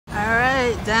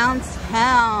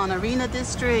Downtown, Arena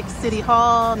District, City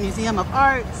Hall, Museum of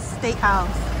Arts, State House.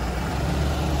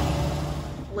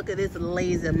 Look at this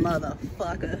lazy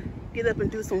motherfucker. Get up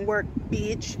and do some work,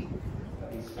 bitch.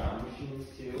 These shower machines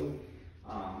too.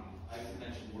 I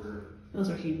mentioned those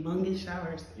are humongous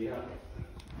showers. Yeah.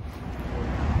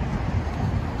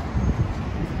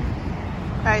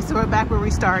 All right, so we're back where we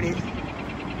started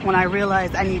when I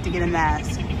realized I need to get a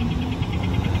mask.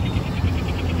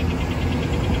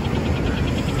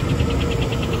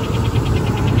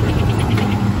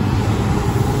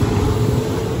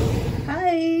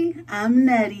 Hi, I'm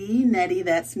Nettie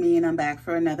That's Me, and I'm back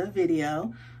for another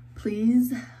video.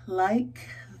 Please like,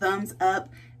 thumbs up,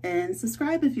 and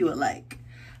subscribe if you would like.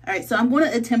 All right, so I'm going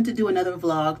to attempt to do another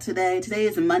vlog today. Today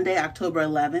is Monday, October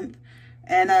 11th,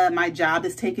 and my job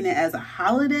is taking it as a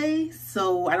holiday,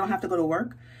 so I don't have to go to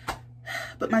work.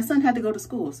 But my son had to go to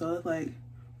school, so it's like,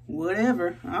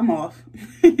 whatever, I'm off.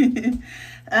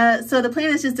 So the plan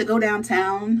is just to go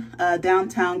downtown,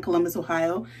 downtown Columbus,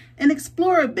 Ohio, and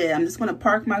explore a bit. I'm just going to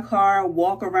park my car,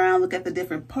 walk around, look at the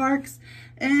different parks,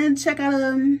 and check out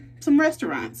some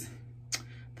restaurants.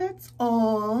 That's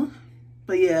all.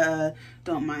 But yeah,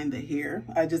 don't mind the hair.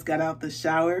 I just got out the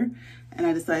shower and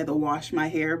I decided to wash my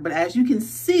hair. But as you can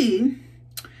see,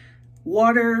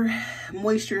 water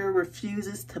moisture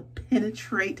refuses to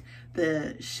penetrate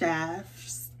the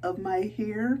shafts of my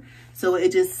hair. So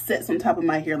it just sits on top of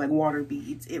my hair like water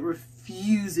beads. It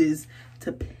refuses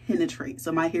to penetrate.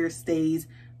 So my hair stays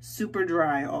super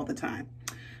dry all the time.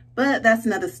 But that's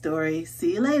another story.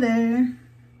 See you later.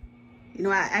 You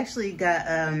know, I actually got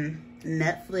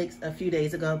Netflix a few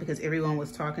days ago because everyone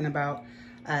was talking about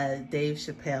Dave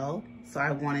Chappelle. So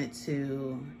I wanted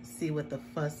to see what the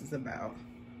fuss is about.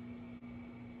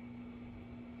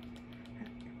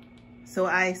 So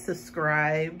I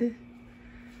subscribed.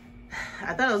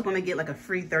 I thought I was going to get like a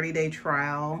free 30-day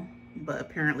trial, but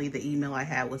apparently the email I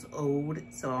had was old,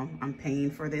 so I'm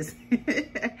paying for this.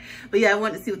 But yeah, I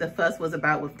wanted to see what the fuss was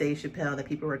about with Dave Chappelle that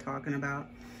people were talking about.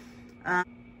 Have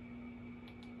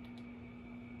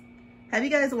you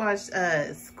guys watched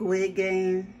Squid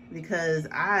Game? Because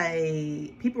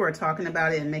people were talking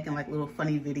about it and making like little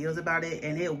funny videos about it,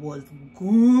 and it was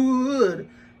good.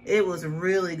 It was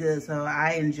really good, so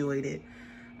I enjoyed it.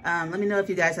 Let me know if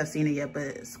you guys have seen it yet,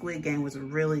 but Squid Game was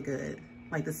really good.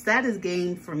 Like the saddest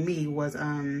game for me was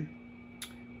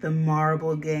the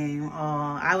marble game.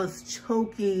 Oh, I was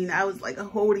choking. I was like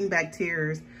holding back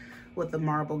tears with the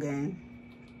marble game.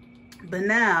 But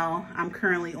now I'm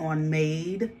currently on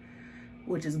Made,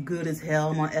 which is good as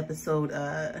hell. I'm on episode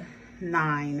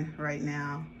 9 right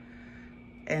now.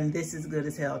 And this is good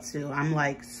as hell too. I'm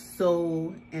like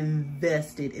so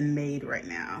invested in Made right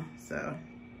now. So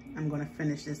I'm gonna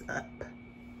finish this up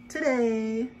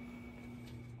today.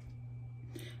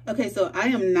 Okay, so I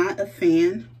am not a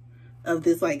fan of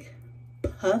this like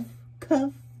puff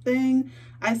cuff thing.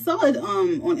 I saw it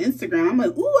on Instagram. I'm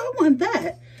like, ooh, I want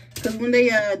that. Because when they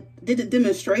did the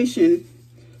demonstration,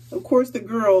 of course the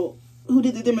girl who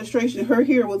did the demonstration, her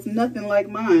hair was nothing like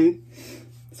mine.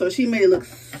 So she made it look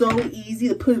so easy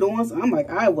to put it on. So I'm like,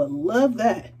 I would love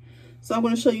that. So I'm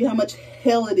going to show you how much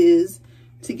hell it is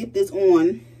to get this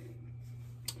on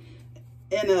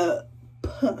in a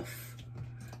puff.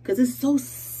 Because it's so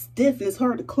stiff and it's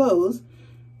hard to close.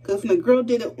 Because when the girl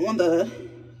did it on the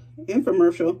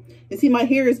infomercial, you see my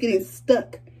hair is getting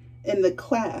stuck in the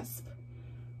clasp.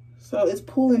 So it's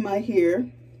pulling my hair.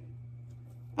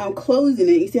 I'm closing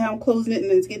it. You see how I'm closing it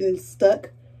and it's getting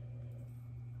stuck?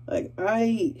 Like,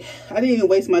 I didn't even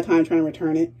waste my time trying to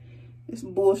return it. It's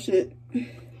bullshit.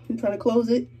 I'm trying to close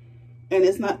it and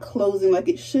it's not closing like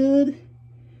it should.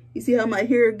 You see how my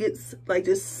hair gets like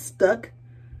just stuck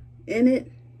in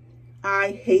it?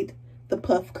 I hate the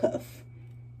puff cuff.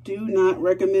 Do not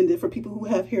recommend it for people who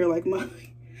have hair like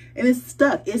mine. And it's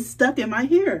stuck. It's stuck in my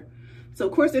hair. So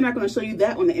of course they're not going to show you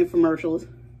that on the infomercials.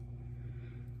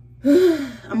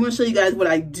 I'm going to show you guys what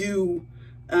I do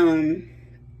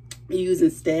use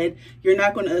instead. You're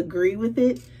not going to agree with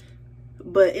it,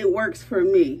 but it works for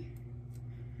me.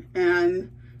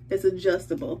 And it's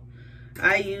adjustable.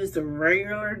 I use the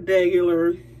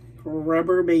regular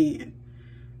rubber band.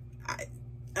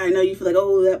 I know you feel like,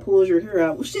 oh, that pulls your hair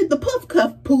out. Well, shit, the puff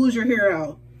cuff pulls your hair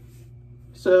out.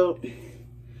 So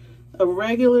a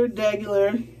regular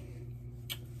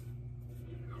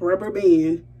rubber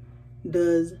band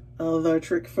does the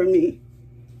trick for me.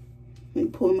 Let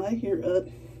me pull my hair up.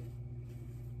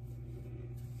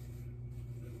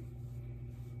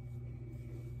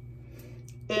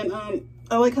 And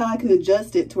I like how I can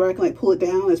adjust it to where I can like pull it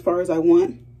down as far as I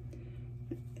want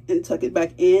and tuck it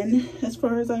back in as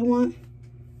far as I want.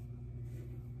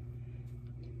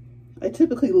 I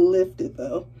typically lift it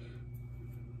though,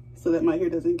 so that my hair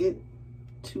doesn't get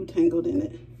too tangled in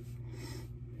it.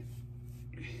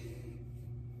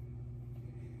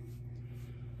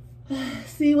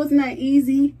 See, wasn't that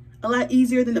easy? A lot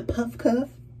easier than the puff cuff.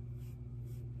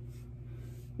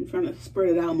 I'm trying to spread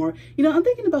it out more. You know, I'm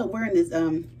thinking about wearing this,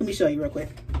 let me show you real quick.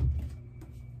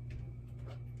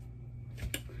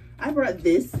 I brought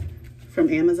this from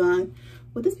Amazon.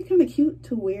 Would this be kind of cute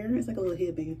to wear? It's like a little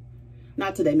headband.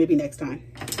 Not today, maybe next time.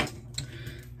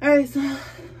 All right, so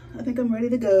I think I'm ready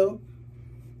to go.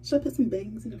 Should I put some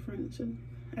bangs in the front?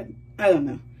 I don't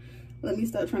know. Let me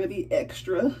stop trying to be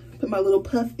extra. Put my little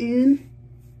puff in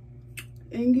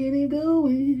and get it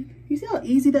going. You see how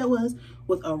easy that was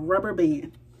with a rubber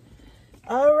band?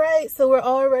 All right, so we're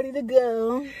all ready to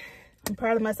go. I'm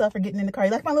proud of myself for getting in the car.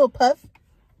 You like my little puff?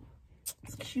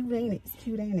 It's cute, ain't it? It's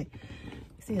cute, ain't it?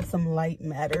 See if some light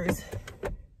matters.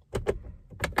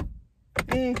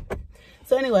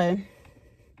 So anyway,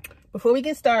 before we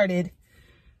get started,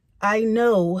 I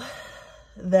know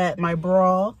that my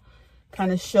bra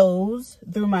kind of shows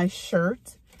through my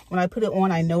shirt. When I put it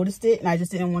on, I noticed it and I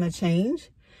just didn't want to change.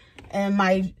 And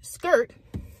my skirt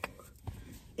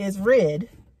is red,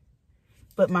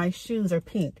 but my shoes are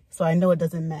pink. So I know it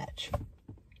doesn't match.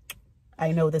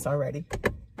 I know this already.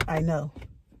 I know.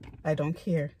 I don't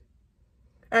care.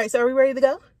 All right, so are we ready to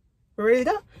go? We're ready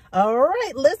to go? All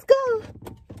right, let's go.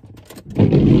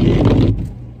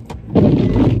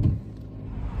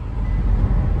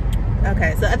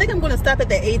 Okay, so I think I'm going to stop at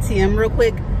the ATM real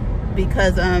quick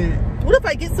because what if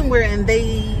I get somewhere and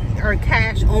they are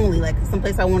cash only, like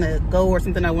someplace I want to go or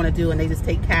something I want to do and they just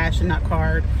take cash and not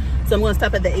card. So I'm going to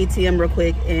stop at the ATM real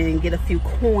quick and get a few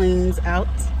coins out.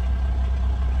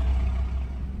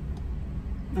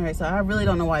 All right, so I really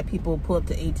don't know why people pull up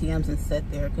to ATMs and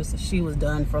sit there, because she was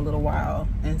done for a little while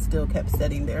and still kept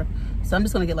sitting there. So I'm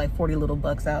just gonna get like 40 little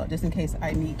bucks out just in case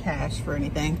I need cash for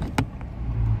anything.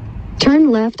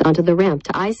 Turn left onto the ramp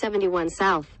to I-71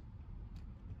 South.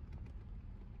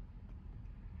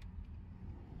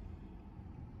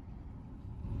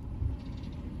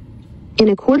 In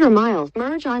a quarter mile,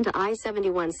 merge onto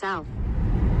I-71 South.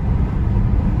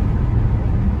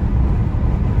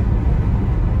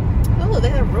 Oh, they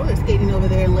have roller skating over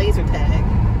there and laser tag.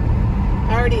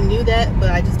 I already knew that, but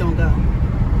I just don't go.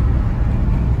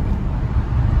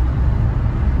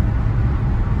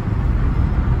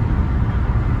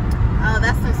 Oh,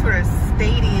 that's some sort of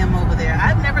stadium over there.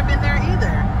 I've never been there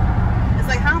either. It's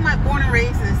like, how am I born and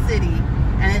raised in a city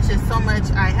and it's just so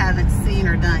much I haven't seen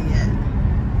or done yet?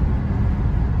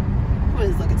 What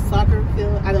is it, like a soccer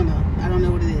field? I don't know. I don't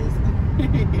know what it is.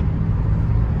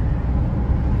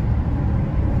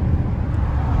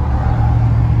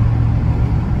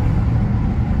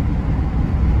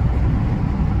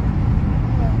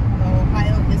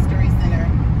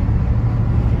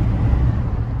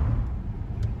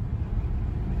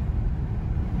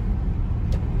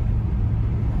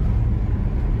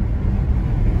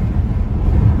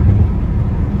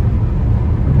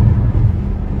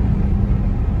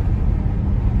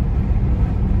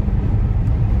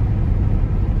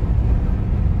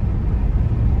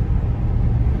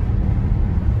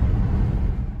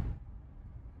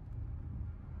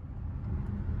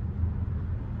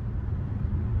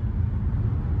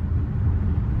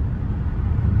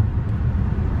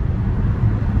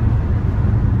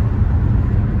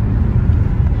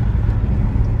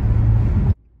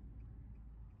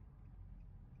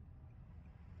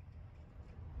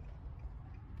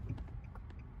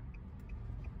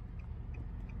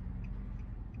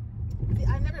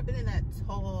 Been in that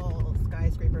tall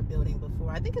skyscraper building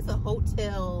before. I think it's a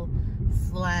hotel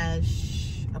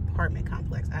slash apartment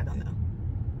complex. I don't know.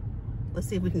 Let's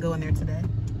see if we can go in there today.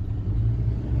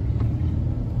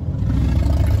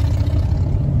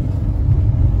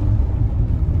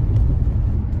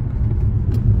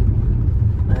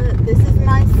 But this is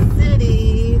my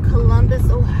city, Columbus,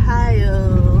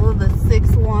 Ohio, the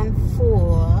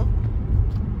 614.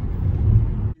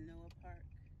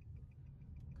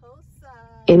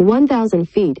 In 1,000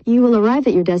 feet, you will arrive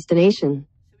at your destination.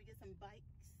 Should we get some bikes?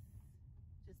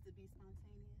 Just to be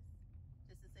spontaneous?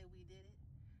 Just to say we did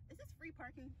it? Is this free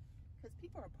parking? Because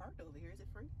people are parked over here. Is it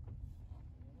free?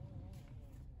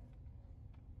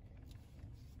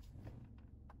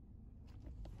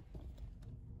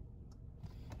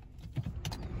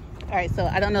 All right, so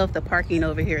I don't know if the parking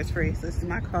over here is free. So this is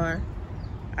my car.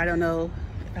 I don't know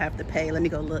if I have to pay. Let me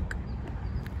go look.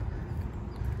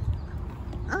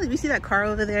 Oh, you see that car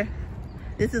over there?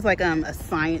 This is like a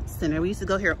science center. We used to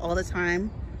go here all the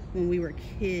time when we were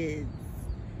kids.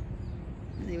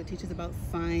 They would teach us about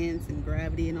science and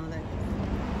gravity and all that.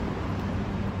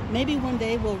 Maybe one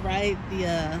day we'll ride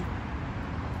the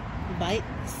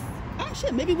bikes. Oh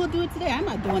shit, maybe we'll do it today. I'm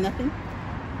not doing nothing.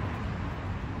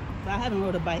 I haven't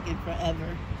rode a bike in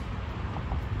forever.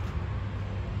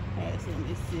 Alright, so let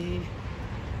me see.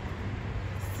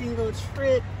 Single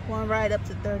trip, one ride up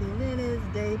to 30 minutes,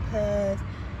 day pass.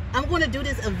 I'm going to do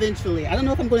this eventually. I don't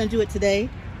know if I'm going to do it today,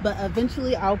 but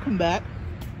eventually I'll come back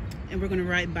and we're going to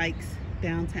ride bikes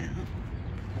downtown.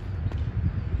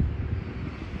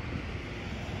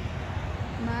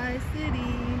 My city.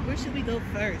 Where should we go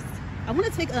first? I want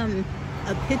to take a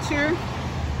picture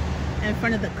in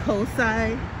front of the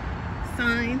coastside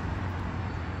sign,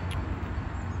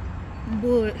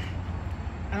 but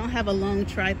I don't have a long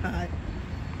tripod.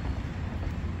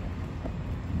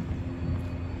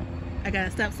 I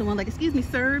gotta stop someone like, excuse me,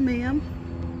 sir, ma'am.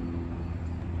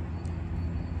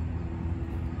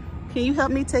 Can you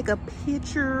help me take a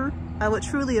picture? I would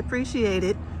truly appreciate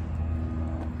it.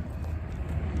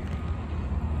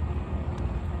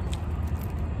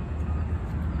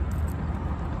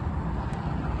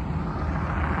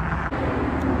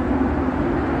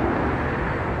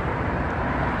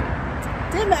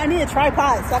 Damn it, I need a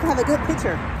tripod so I can have a good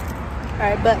picture. All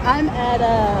right, but I'm at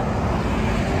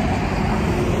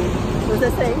what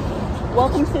does that say?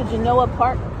 Welcome to Genoa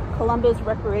Park, Columbus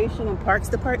Recreation and Parks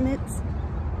Department.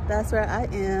 That's where I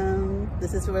am.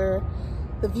 This is where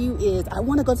the view is. I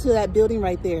want to go to that building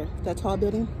right there, that tall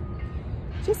building,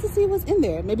 just to see what's in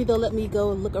there. Maybe they'll let me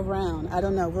go look around. I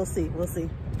don't know. We'll see. We'll see.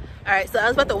 All right, so I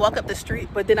was about to walk up the street,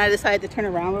 but then I decided to turn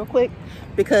around real quick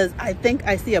because I think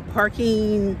I see a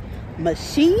parking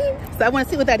machine. So I want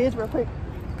to see what that is real quick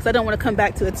because I don't want to come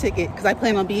back to a ticket because I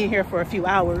plan on being here for a few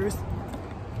hours.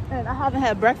 And I haven't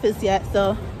had breakfast yet,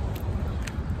 so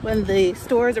when the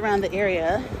stores around the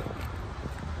area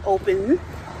open,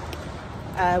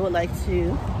 I would like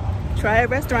to try a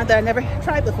restaurant that I never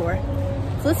tried before.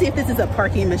 So let's see if this is a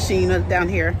parking machine down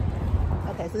here.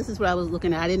 Okay, so this is what I was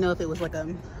looking at. I didn't know if it was like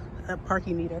a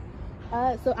parking meter.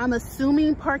 So I'm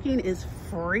assuming parking is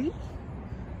free.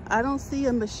 I don't see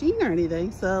a machine or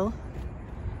anything, so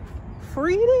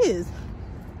free it is.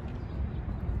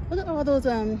 Look at all those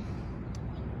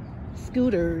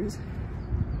scooters.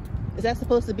 Is that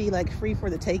supposed to be like free for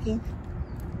the taking?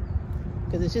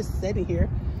 Because it's just sitting here.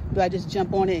 Do I just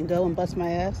jump on it and go and bust my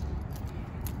ass?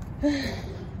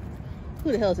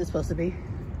 Who the hell is this supposed to be?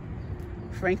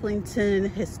 Franklinton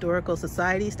Historical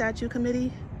Society Statue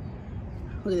Committee?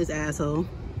 Look at this asshole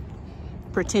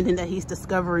pretending that he's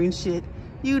discovering shit.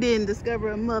 You didn't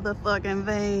discover a motherfucking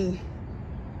thing.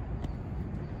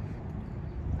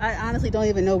 I honestly don't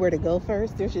even know where to go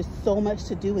first. There's just so much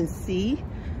to do and see.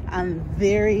 I'm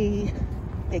very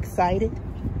excited.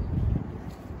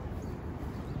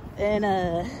 And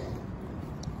oh,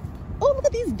 look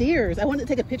at these deers. I wanted to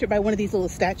take a picture by one of these little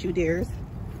statue deers.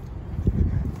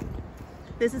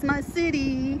 This is my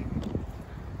city,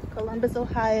 Columbus,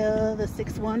 Ohio, the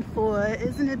 614.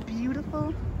 Isn't it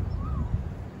beautiful?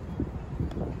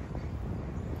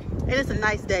 And it's a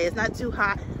nice day. It's not too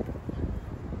hot,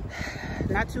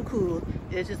 not too cool.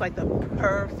 It's just like the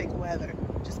perfect weather,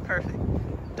 just perfect.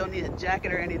 Don't need a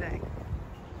jacket or anything.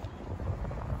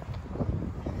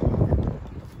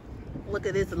 Look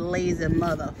at this lazy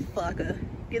motherfucker.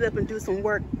 Get up and do some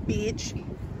work, bitch.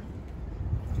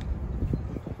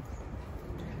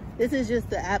 This is just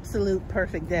the absolute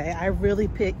perfect day. I really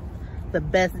picked the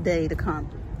best day to come.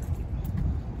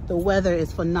 The weather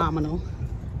is phenomenal.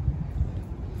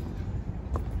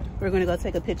 We're gonna go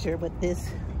take a picture with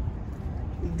this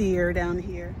deer down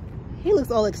here. He looks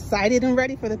all excited and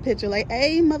ready for the picture. Like,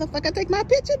 hey, motherfucker, take my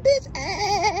picture, bitch.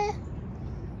 Ah.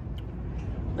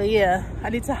 But yeah,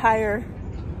 I need to hire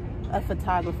a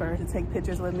photographer to take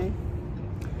pictures with me,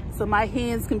 so my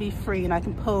hands can be free and I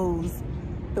can pose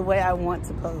the way I want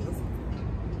to pose.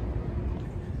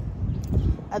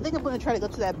 I think I'm gonna try to go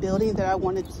to that building that I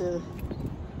wanted to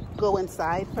go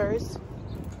inside first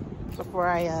before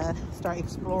I start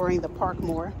exploring the park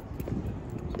more.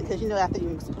 Because you know, after you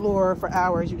explore for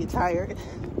hours, you get tired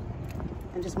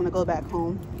and just want to go back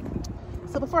home.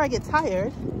 So before I get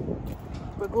tired,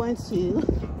 we're going to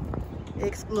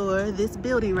explore this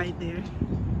building right there.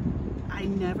 I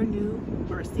never knew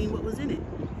or seen what was in it.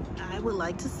 I would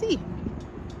like to see.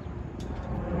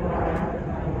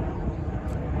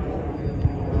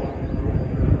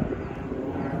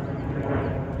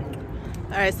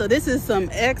 All right, so this is some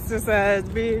exercise,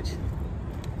 bitch.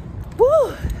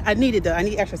 Woo! I need it though, I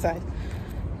need exercise.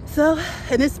 So,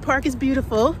 and this park is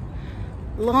beautiful.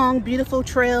 Long, beautiful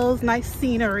trails, nice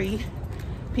scenery.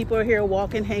 People are here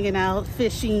walking, hanging out,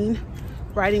 fishing,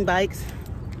 riding bikes.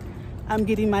 I'm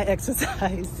getting my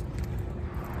exercise.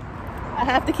 I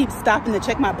have to keep stopping to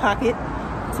check my pocket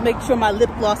to make sure my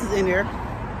lip gloss is in there.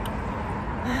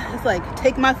 It's like,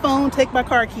 take my phone, take my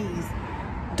car keys.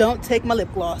 Don't take my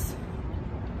lip gloss.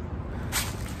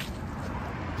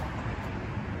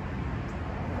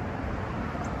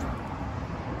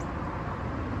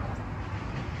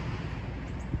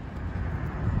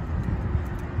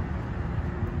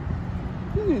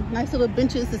 Nice little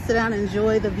benches to sit down and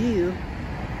enjoy the view.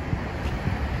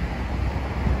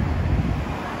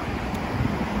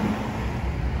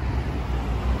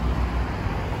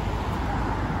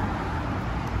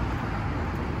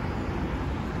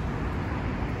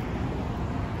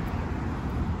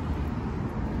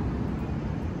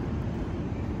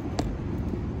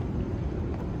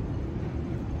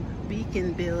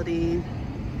 Beacon building.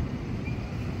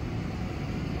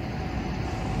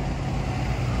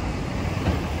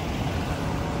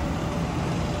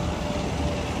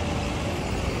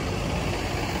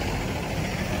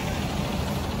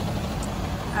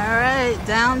 All right,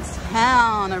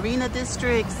 downtown, Arena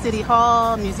District, City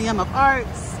Hall, Museum of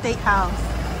Arts, State House.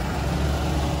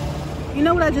 You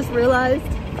know what I just realized?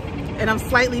 And I'm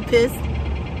slightly pissed.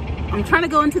 I'm trying to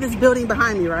go into this building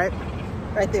behind me, right?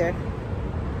 Right there.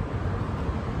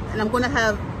 And I'm gonna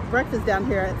have breakfast down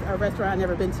here at a restaurant I've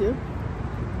never been to.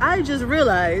 I just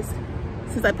realized,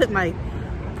 since I put my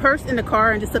purse in the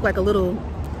car and just took like a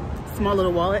small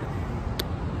little wallet,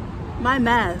 my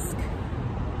mask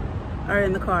are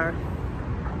in the car.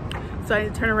 So I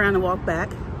need to turn around and walk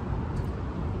back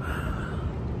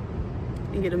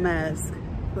and get a mask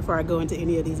before I go into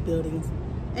any of these buildings.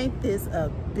 Ain't this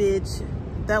a bitch?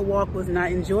 That walk was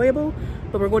not enjoyable,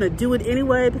 but we're going to do it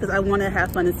anyway because I want to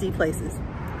have fun and see places.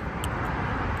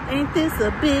 Ain't this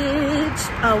a bitch?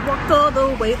 I walked all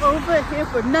the way over here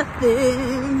for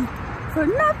nothing. For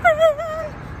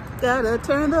nothing. Gotta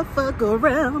turn the fuck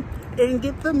around and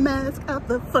get the mask out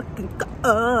the fucking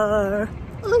car.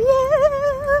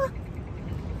 Oh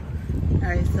yeah. All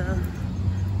right, so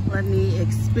let me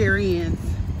experience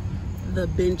the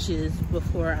benches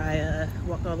before I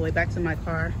walk all the way back to my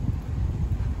car.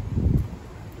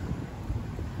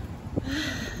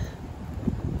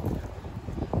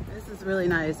 This is really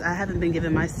nice. I haven't been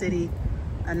giving my city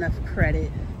enough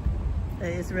credit.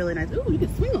 It's really nice. Ooh, you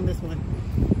can swing on this one.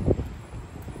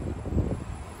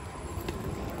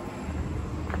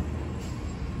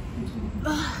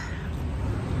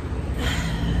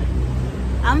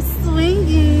 I'm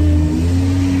swinging.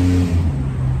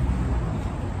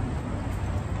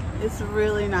 It's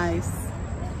really nice.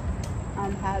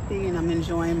 I'm happy and I'm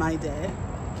enjoying my day.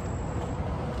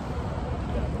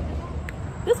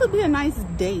 This would be a nice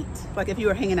date. Like if you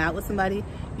were hanging out with somebody,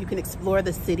 you can explore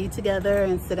the city together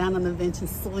and sit down on the bench and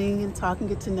swing and talk and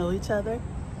get to know each other.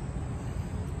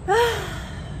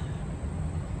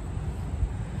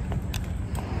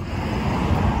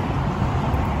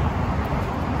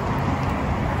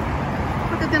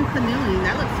 Them canoeing,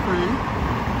 that looks fun.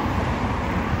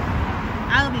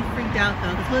 I'll be freaked out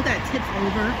though, because what if that tips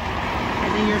over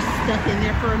and then you're stuck in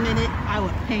there for a minute? I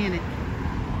would panic.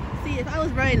 See, if I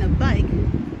was riding a bike,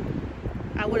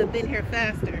 I would have been here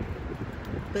faster.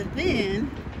 But then,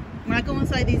 when I go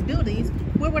inside these buildings,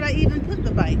 where would I even put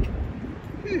the bike?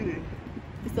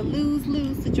 It's a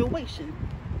lose-lose situation.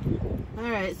 All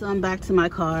right, so I'm back to my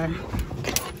car.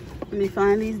 Let me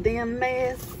find these damn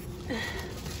masks.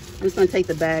 I'm just gonna take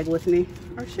the bag with me.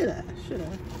 Or should I? Should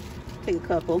I? Take a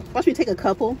couple. Watch me take a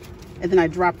couple and then I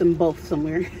drop them both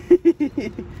somewhere.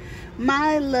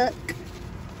 My luck.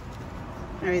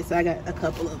 All right, so I got a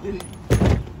couple of them.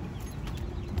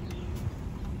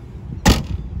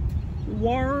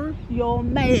 Wear your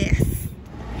mask.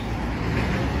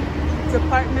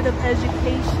 Department of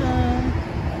Education.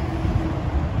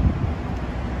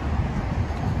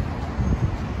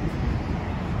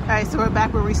 All right, so we're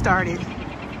back where we started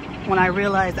when I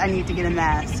realized I need to get a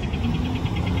mask.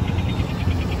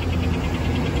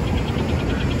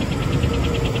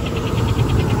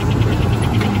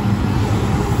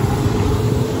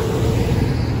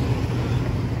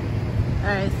 All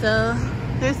right, so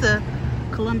there's the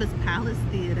Columbus Palace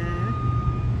Theater.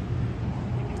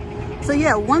 So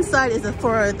yeah, one side is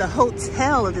for the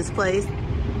hotel of this place,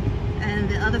 and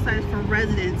the other side is for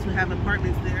residents who have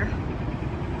apartments there.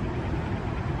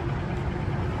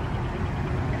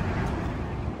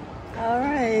 All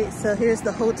right, so here's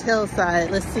the hotel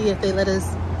side. Let's see if they let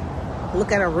us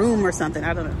look at a room or something.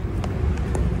 I don't know.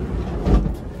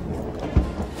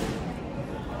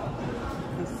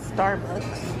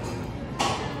 Starbucks.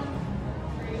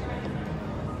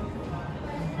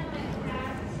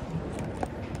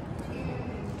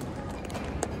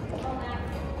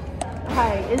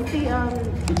 Hi, is the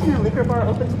kitchen and liquor bar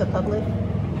open to the public?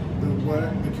 The what?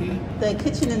 The key? The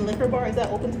kitchen and liquor bar, is that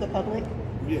open to the public?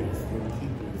 Yes, the key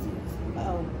is yes.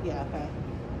 Oh, yeah, okay.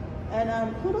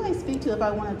 And who do I speak to if I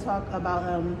want to talk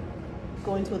about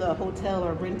going to the hotel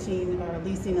or renting or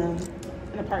leasing an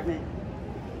apartment?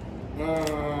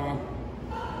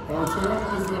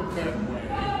 Hotel is up that way.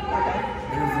 Okay.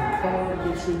 There's a card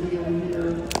that should be over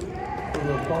here for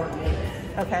the apartment.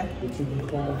 Okay. That you can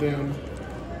call them.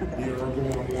 Okay. You are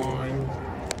going online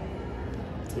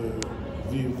to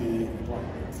view the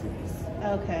apartments.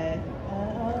 Okay.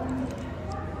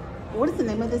 What is the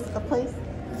name of this place?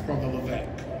 It's called the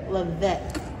Levesque.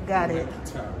 Levesque. Got it.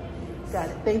 Tower. Got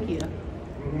it. Thank you.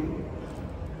 Mm-hmm.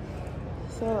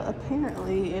 So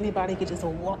apparently anybody could just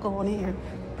walk on in here.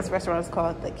 This restaurant is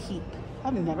called The Keep.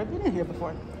 I've never been in here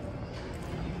before.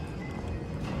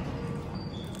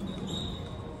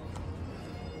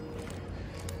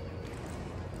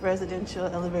 Residential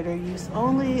elevator use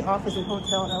only. Office and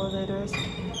hotel elevators.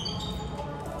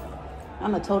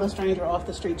 I'm a total stranger off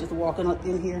the street just walking up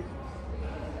in here.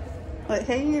 But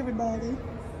hey everybody,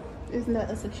 isn't that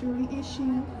a security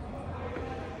issue?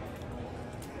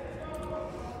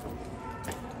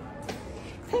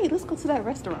 Hey, let's go to that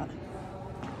restaurant.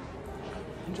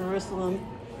 Jerusalem,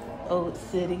 Old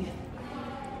City,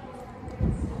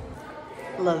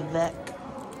 Levesque.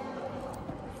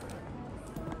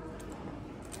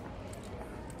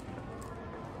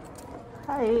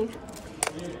 Hi. I'm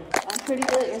pretty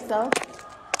good. Yourself?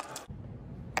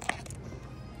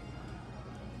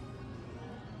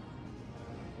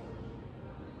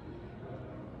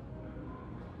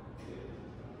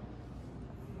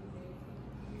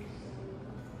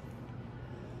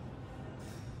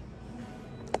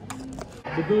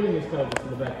 The building is called the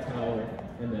Levesque Tower,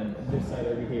 and then this side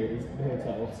over here is the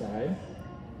hotel side.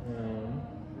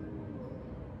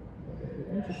 If you're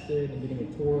interested in getting a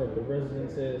tour of the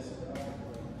residences,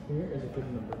 here is a good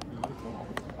number.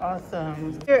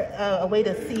 Awesome. Is there a way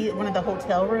to see one of the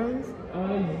hotel rooms? Yeah.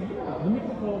 Let me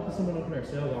call up to someone up in our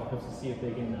sales office to see if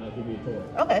they can give you a tour.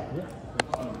 Okay. Yeah.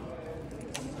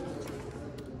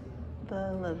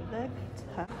 The Levesque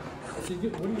Tower. So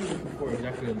what are you looking for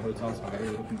exactly on the hotel side? Are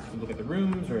you looking to look at the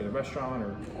rooms or the restaurant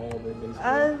or all of it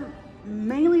basically?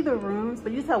 Mainly the rooms,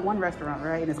 but you just have one restaurant,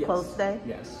 right? And it's closed today?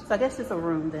 Yes. So I guess it's a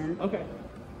room then. Okay.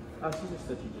 So just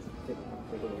that you just take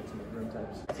a look at some of the room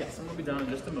types. Yes, I'm going to be done in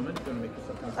just a moment. I'm going to make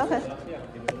yourself comfortable. Okay. Yeah,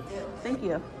 give it a look. Thank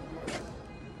you.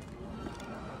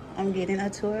 I'm getting a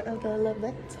tour of the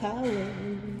Levesque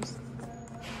Towers.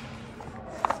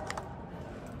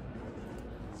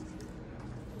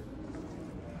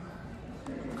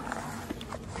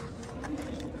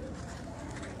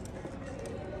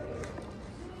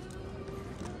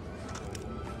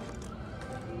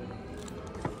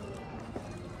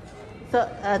 So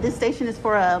this station is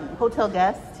for hotel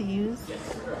guests to use? Yes,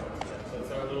 correct. So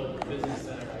it's our little business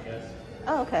center, I guess.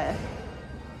 Oh, okay.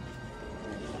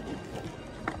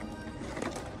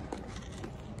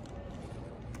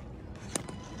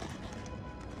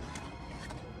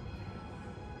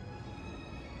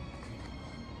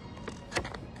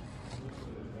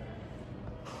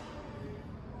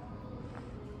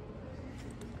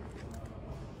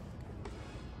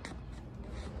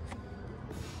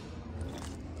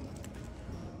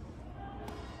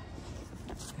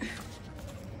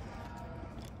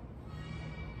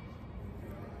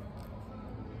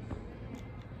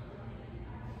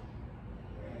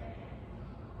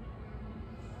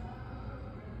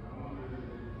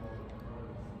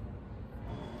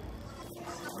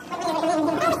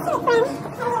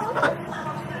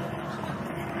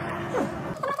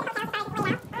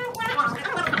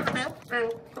 There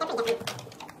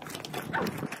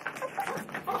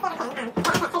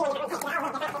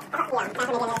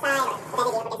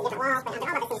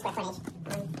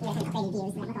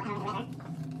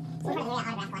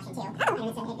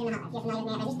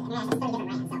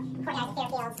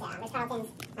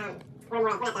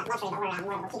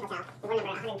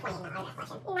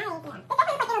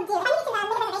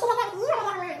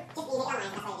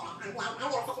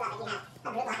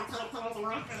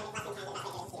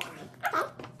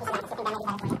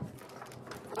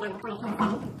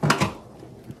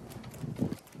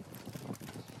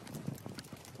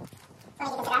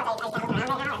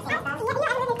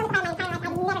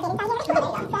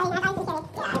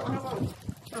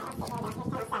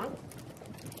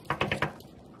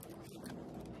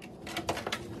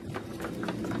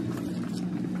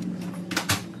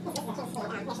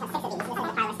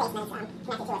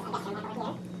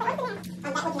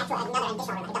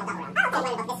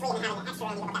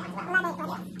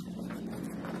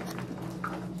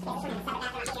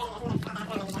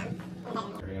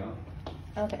we go.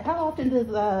 Okay, how often does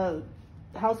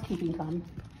housekeeping come?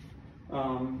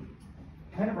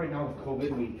 Kind of right now with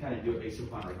COVID, we kind of do it based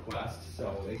upon request.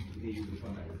 So they usually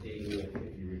come every day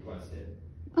if you request it.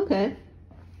 Okay.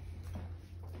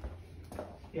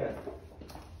 Yeah.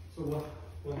 So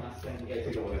one last thing, you gotta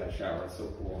take a look at that shower. It's so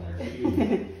cool in there.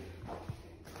 Huge.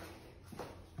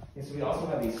 And so we also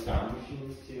have these sound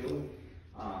machines too.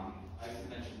 I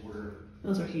mentioned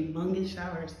those are humongous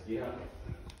showers. Yeah.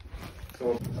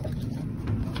 So.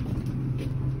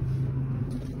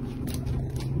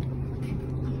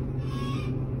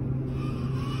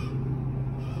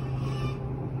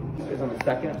 On the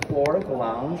second floor, the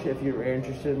lounge. If you're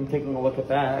interested in taking a look at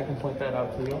that, I can point that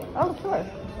out to you. Oh, sure.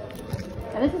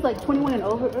 And this is like 21 and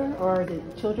over, or the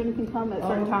children can come at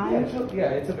certain times?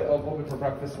 Yeah, it's open for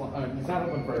breakfast. It's not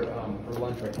open for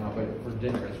lunch right now, but for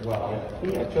dinner as well.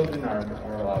 Yeah, children are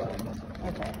allowed.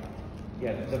 Okay.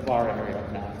 Yeah, the bar area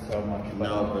not so much. But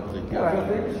No, but the feel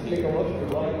free to take a look if you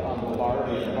like on the bar.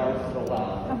 The bar's still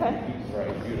down. Okay. It's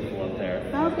right, beautiful up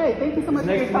there. Sounds great. Thank you so much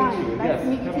for your time. Nice to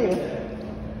meet you too.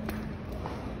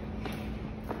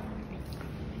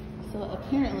 So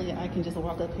apparently I can just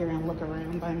walk up here and look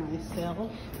around by myself. All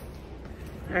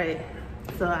right,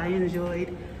 so I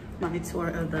enjoyed my tour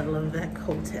of the Levesque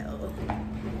Hotel.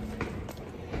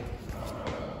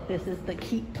 This is the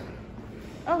Keep.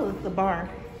 Oh, it's the bar.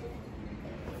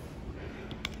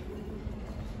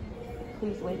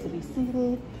 Please wait to be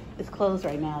seated. It's closed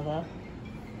right now though.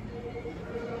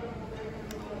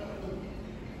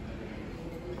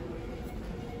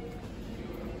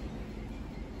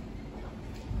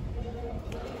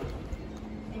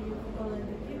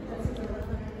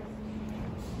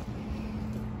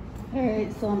 All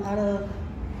right, so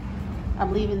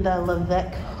I'm leaving the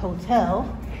Levesque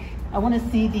Hotel. I want to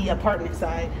see the apartment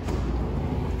side.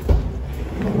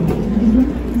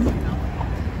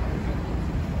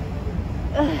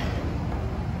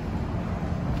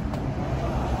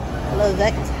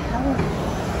 Levesque Tower.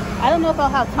 I don't know if I'll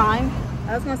have time.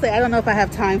 I was gonna say, I don't know if I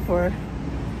have time for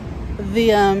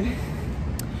the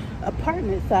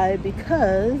apartment side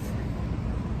because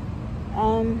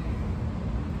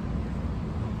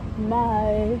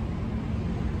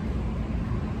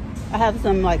I have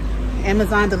some like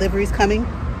Amazon deliveries coming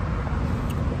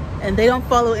and they don't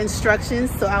follow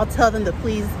instructions, so I'll tell them to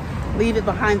please leave it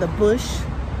behind the bush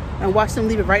and watch them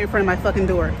leave it right in front of my fucking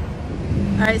door.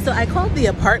 All right, so I called the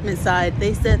apartment side.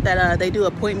 They said that they do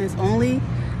appointments only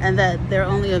and that they're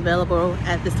only available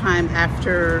at this time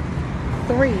after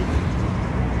 3.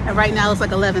 And right now it's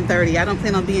like 11:30. I don't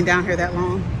plan on being down here that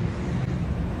long.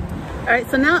 All right,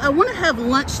 so now I want to have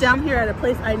lunch down here at a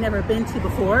place I've never been to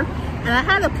before. And I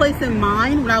had a place in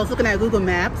mind when I was looking at Google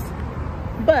Maps,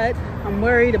 but I'm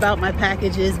worried about my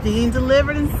packages being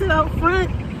delivered and sit out front.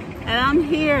 And I'm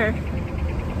here.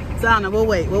 So I don't know, we'll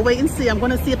wait and see. I'm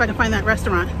going to see if I can find that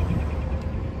restaurant.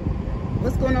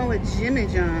 What's going on with Jimmy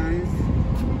John's?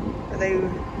 Are they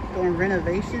doing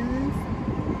renovations?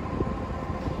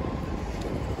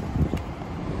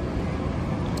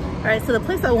 All right, so the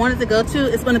place I wanted to go to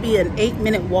is going to be an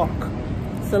 8-minute walk.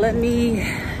 So let me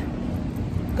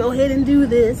go ahead and do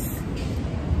this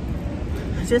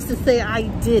just to say I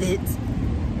did it.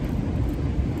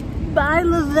 Bye,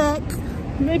 Levesque.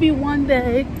 Maybe one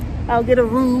day I'll get a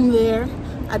room there.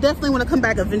 I definitely want to come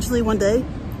back eventually one day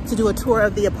to do a tour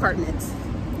of the apartment.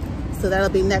 So that'll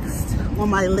be next on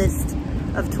my list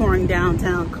of touring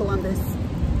downtown Columbus.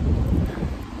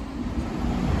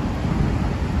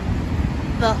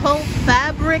 The whole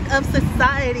fabric of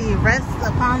society rests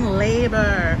upon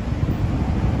labor.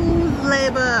 Whose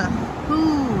labor?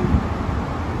 Who?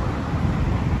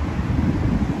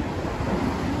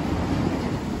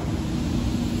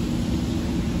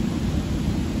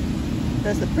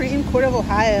 The Supreme Court of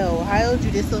Ohio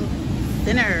Judicial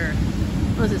Center.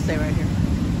 What does it say right here?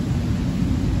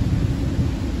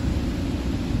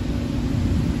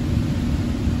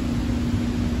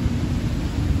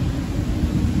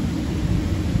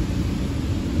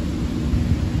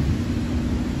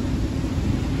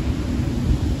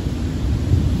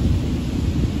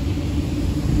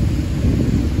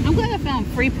 I'm glad I found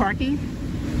free parking.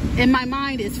 In my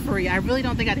mind, it's free. I really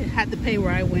don't think I had to pay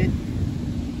where I went.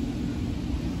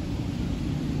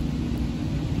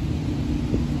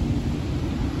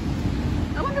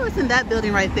 What's in that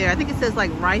building right there? I think it says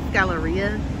like Rice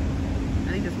Galleria. I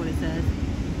think that's what it says.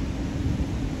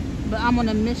 But I'm on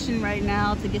a mission right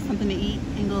now to get something to eat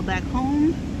and go back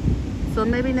home. So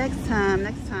maybe next time.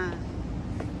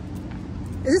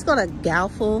 Is this called a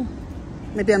gaffle?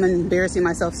 Maybe I'm embarrassing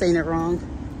myself saying it wrong.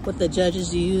 What the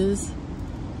judges use.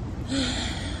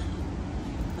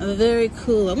 Very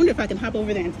cool. I wonder if I can hop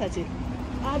over there and touch it.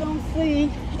 I don't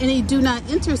see any do not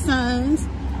enter signs.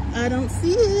 I don't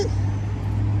see it.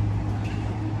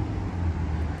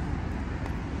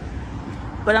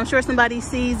 But I'm sure somebody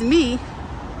sees me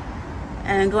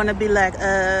and gonna be like,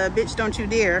 bitch, don't you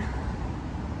dare.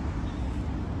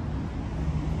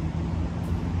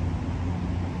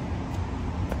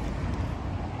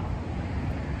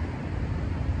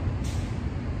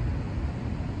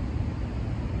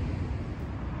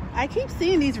 I keep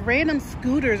seeing these random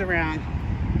scooters around.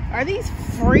 Are these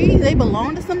free? They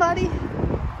belong to somebody?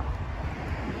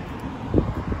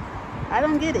 I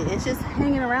don't get it. It's just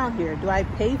hanging around here. Do I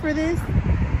pay for this?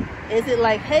 Is it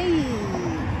like, hey,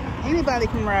 anybody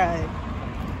can ride?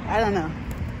 I don't know.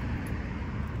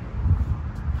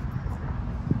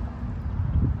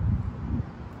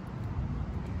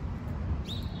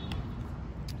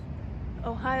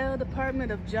 Ohio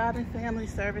Department of Job and Family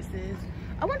Services.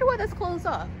 I wonder why that's closed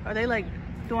off. Are they like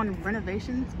doing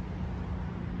renovations?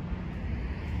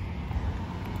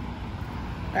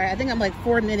 All right, I think I'm like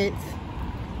 4 minutes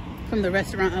from the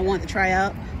restaurant I want to try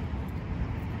out.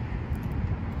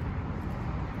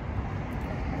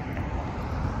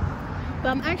 But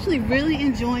I'm actually really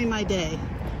enjoying my day.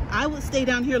 I would stay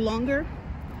down here longer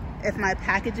if my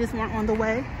packages weren't on the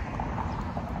way.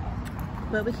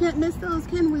 But we can't miss those,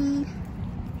 can we?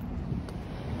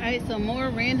 All right, so more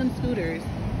random scooters.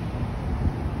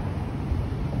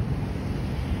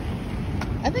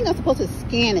 I think I'm supposed to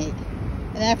scan it.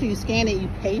 And after you scan it, you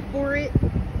pay for it.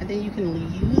 And then you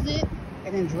can use it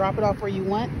and then drop it off where you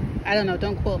want. I don't know,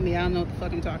 don't quote me. I don't know what the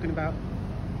fuck I'm talking about.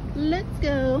 Let's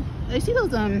go. You see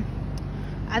those,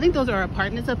 I think those are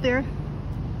apartments up there.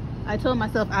 I told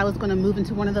myself I was gonna move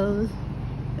into one of those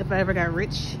if I ever got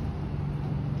rich.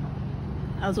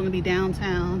 I was gonna be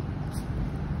downtown.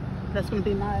 That's gonna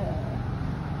be my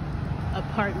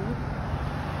apartment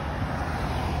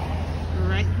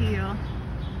right here.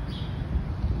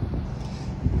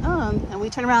 And we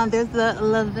turn around, there's the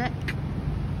Levesque.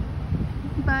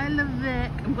 Bye,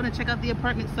 Levesque. I'm gonna check out the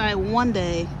apartment side one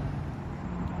day.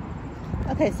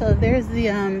 Okay, so there's the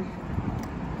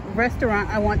restaurant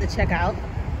I want to check out.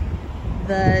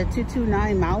 The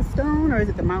 229 Milestone, or is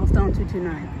it the Milestone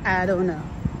 229? I don't know,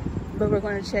 but we're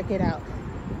gonna check it out.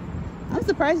 I'm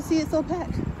surprised to see it so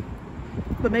packed,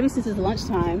 but maybe since it's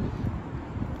lunchtime.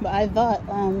 But I thought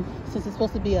since it's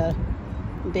supposed to be a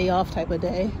day off type of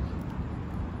day,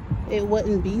 it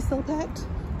wouldn't be so packed.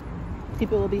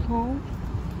 People will be home.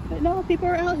 But no, people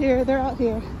are out here. They're out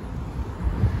here.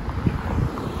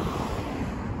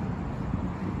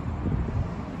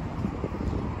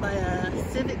 By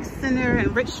Civic Center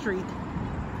and Rich Street.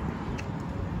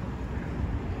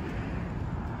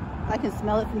 I can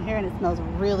smell it from here and it smells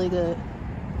really good.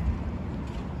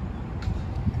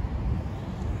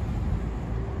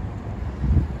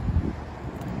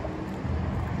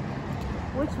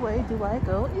 Which way do I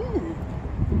go in?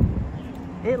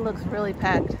 It looks really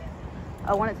packed.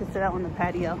 I wanted to sit out on the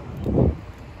patio. I'm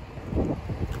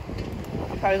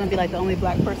probably gonna be like the only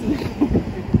black person.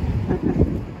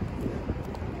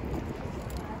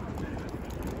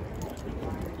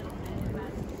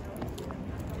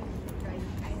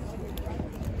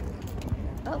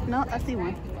 Oh, no, I see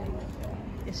one.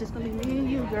 It's just gonna be me and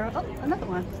you, girl. Oh, another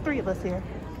one. There's 3 of us here.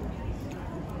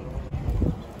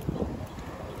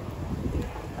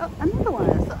 Oh, another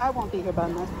one. So I won't be here by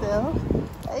myself.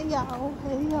 Hey y'all,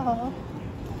 hey y'all.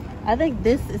 I think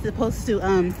this is supposed to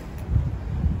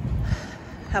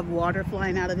have water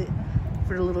flying out of it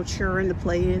for the little children to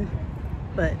play in,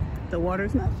 but the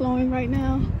water's not flowing right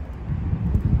now.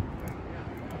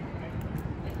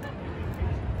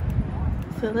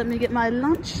 So let me get my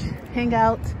lunch, hang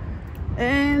out,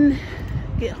 and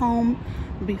get home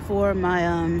before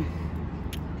my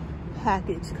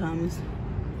package comes.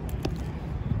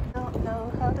 Don't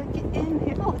know how to get in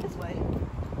here. Oh, this way.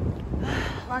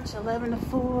 Lunch 11 to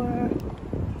 4.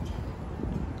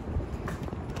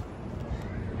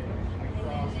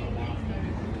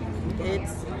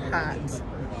 It's hot.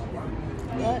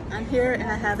 But I'm here and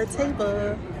I have a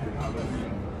table.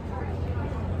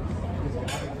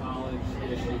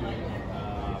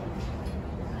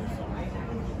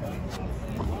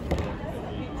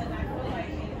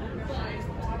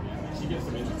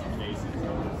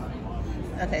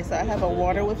 Okay, so I have a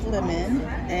water with lemon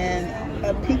and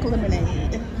a pink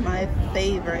lemonade, my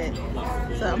favorite.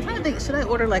 So I'm trying to think, should I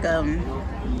order like a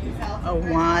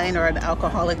wine or an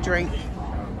alcoholic drink?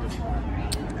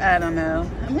 I don't know.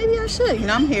 Maybe I should. You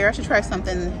know, I'm here. I should try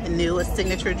something new, a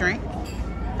signature drink.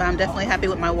 But I'm definitely happy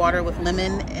with my water with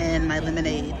lemon and my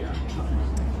lemonade.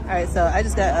 All right, so I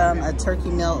just got a turkey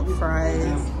melt,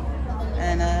 fries,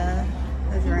 and a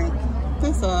drink.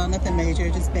 That's all, nothing major,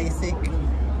 just basic.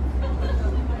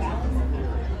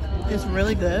 It's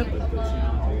really good,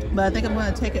 but I think I'm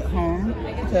gonna take it home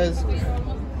because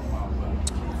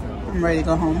I'm ready to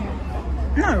go home.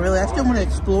 Not really, I still want to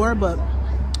explore, but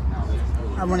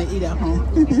I want to eat at home.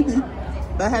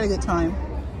 But I had a good time.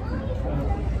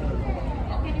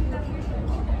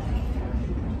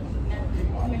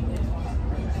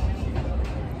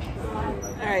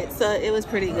 Alright, so it was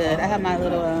pretty good. I had my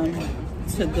little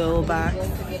to-go box.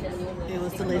 It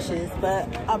was delicious, but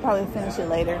I'll probably finish it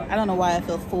later. I don't know why I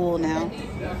feel full now.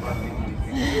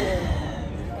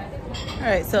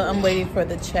 Alright, so I'm waiting for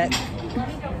the check.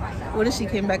 What if she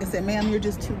came back and said, ma'am, you're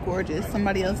just too gorgeous.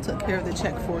 Somebody else took care of the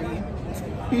check for you.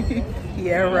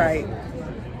 Yeah, right.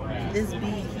 This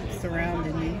bee keeps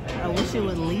surrounding me. I wish it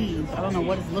would leave. I don't know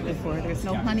what it's looking for. There's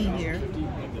no honey here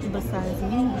besides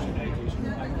me.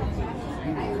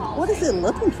 What is it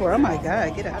looking for? Oh my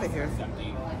God, get out of here.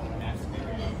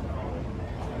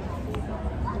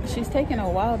 She's taking a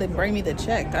while to bring me the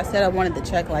check. I said I wanted the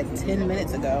check like 10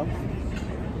 minutes ago.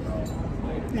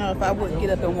 Now, if I would get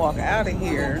up and walk out of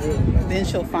here, then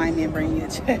she'll find me and bring me a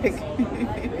check.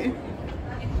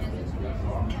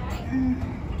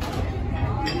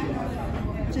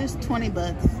 Just 20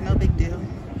 bucks, no big deal.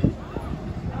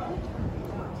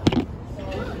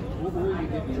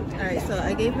 All right, so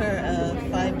I gave her a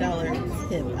 $5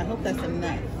 tip. I hope that's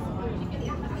enough.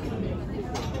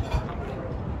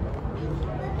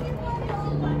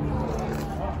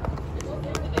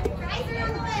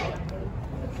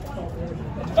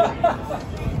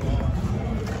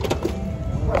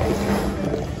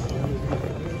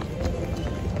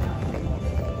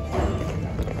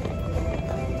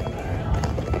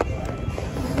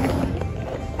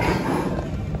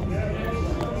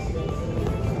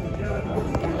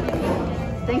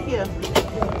 Thank you.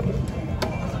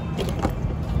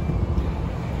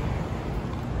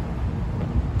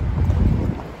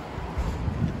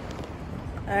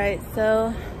 All right,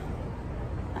 so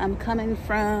I'm coming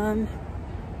from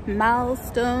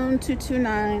Milestone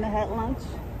 229. I had lunch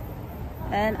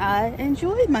and I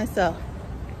enjoyed myself.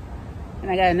 And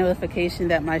I got a notification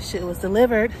that my shit was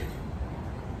delivered,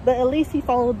 but at least he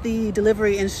followed the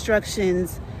delivery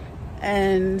instructions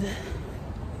and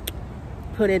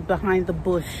put it behind the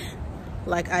bush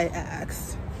like I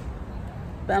asked.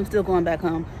 But I'm still going back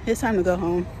home. It's time to go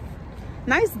home.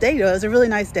 Nice day though, it's a really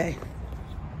nice day.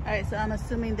 All right, so I'm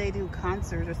assuming they do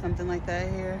concerts or something like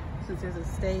that here since there's a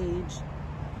stage.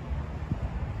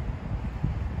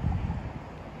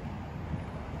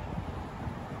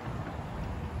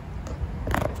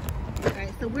 All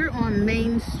right, so we're on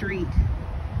Main Street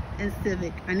in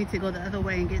Civic. I need to go the other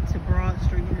way and get to Broad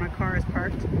Street where my car is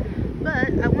parked. But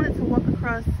I wanted to walk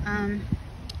across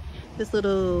this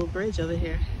little bridge over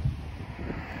here.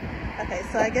 Okay,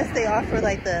 so I guess they offer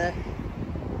like the,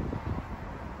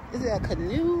 is it a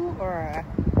canoe or a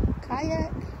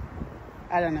kayak?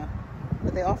 I don't know.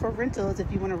 But they offer rentals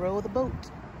if you want to row the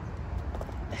boat.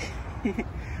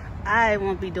 I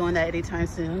won't be doing that anytime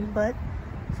soon, but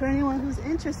for anyone who's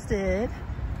interested,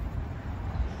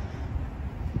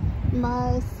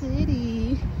 my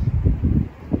city,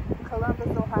 Columbus,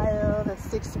 Ohio, the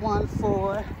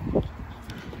 614.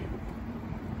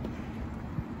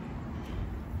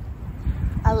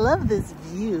 I love this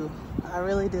view. I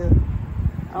really do.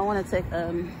 I want to take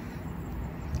a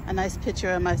nice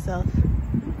picture of myself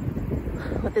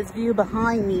with this view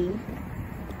behind me.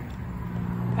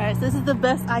 All right, so this is the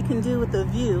best I can do with the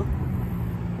view,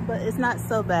 but it's not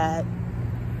so bad.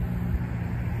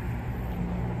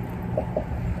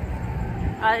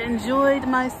 I enjoyed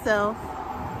myself.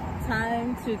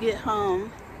 Time to get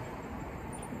home.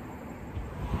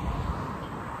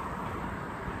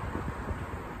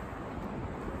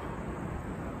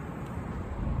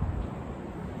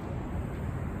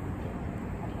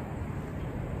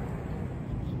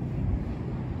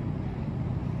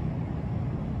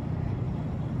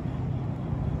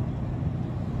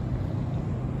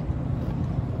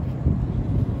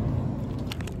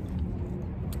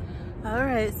 All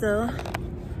right, so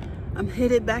I'm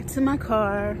headed back to my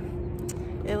car.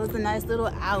 It was a nice little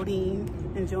outing,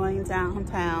 enjoying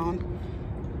downtown.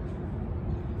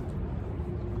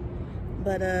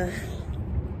 But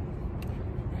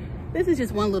this is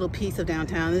just one little piece of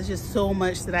downtown. There's just so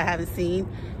much that I haven't seen.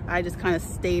 I just kind of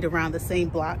stayed around the same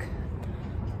block.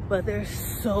 But there's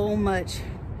so much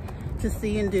to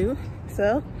see and do.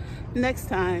 So next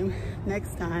time.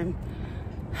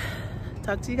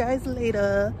 Talk to you guys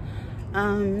later.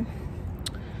 I'm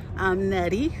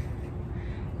Nettie.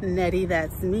 Nettie,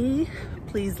 that's me.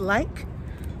 Please like,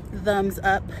 thumbs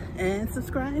up, and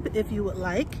subscribe if you would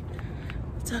like.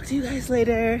 Talk to you guys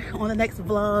later on the next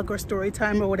vlog or story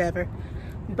time or whatever.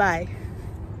 Bye.